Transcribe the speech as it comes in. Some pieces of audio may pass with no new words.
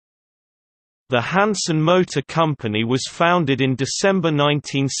The Hanson Motor Company was founded in December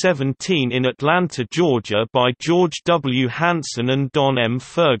 1917 in Atlanta, Georgia by George W. Hanson and Don M.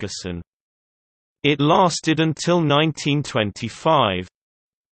 Ferguson. It lasted until 1925.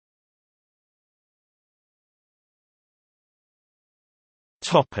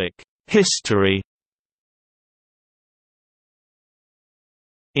 History.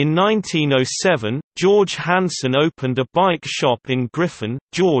 In 1907, George Hanson opened a bike shop in Griffin,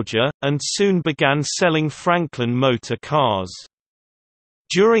 Georgia, and soon began selling Franklin motor cars.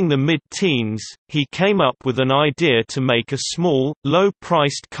 During the mid-teens, he came up with an idea to make a small,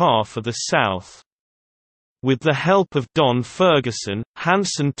 low-priced car for the South. With the help of Don Ferguson,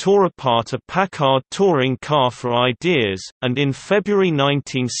 Hanson tore apart a Packard touring car for ideas, and in February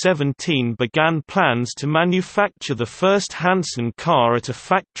 1917 began plans to manufacture the first Hanson car at a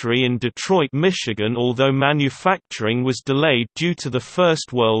factory in Detroit, Michigan. Although manufacturing was delayed due to the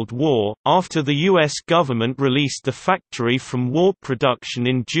First World War, after the U.S. government released the factory from war production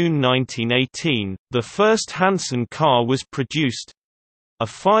in June 1918, the first Hanson car was produced. A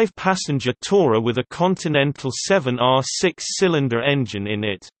 5-passenger tourer with a Continental 7R 6-cylinder engine in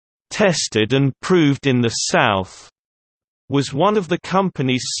it, "tested and proved in the South," was one of the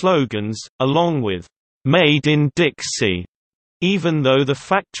company's slogans, along with "Made in Dixie." Even though the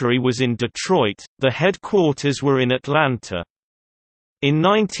factory was in Detroit, the headquarters were in Atlanta. In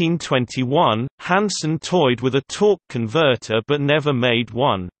 1921, Hanson toyed with a torque converter but never made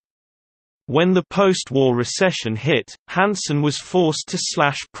one. When the post-war recession hit, Hanson was forced to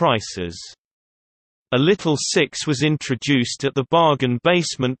slash prices. A Little Six was introduced at the bargain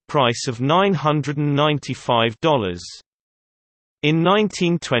basement price of $995. In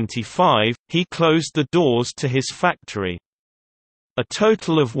 1925, he closed the doors to his factory. A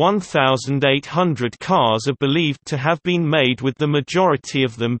total of 1,800 cars are believed to have been made, with the majority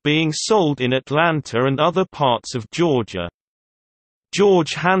of them being sold in Atlanta and other parts of Georgia.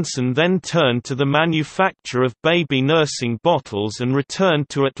 George Hanson then turned to the manufacture of baby nursing bottles and returned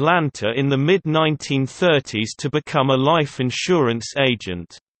to Atlanta in the mid-1930s to become a life insurance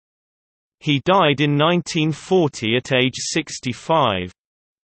agent. He died in 1940 at age 65.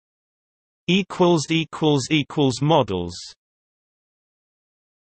 Models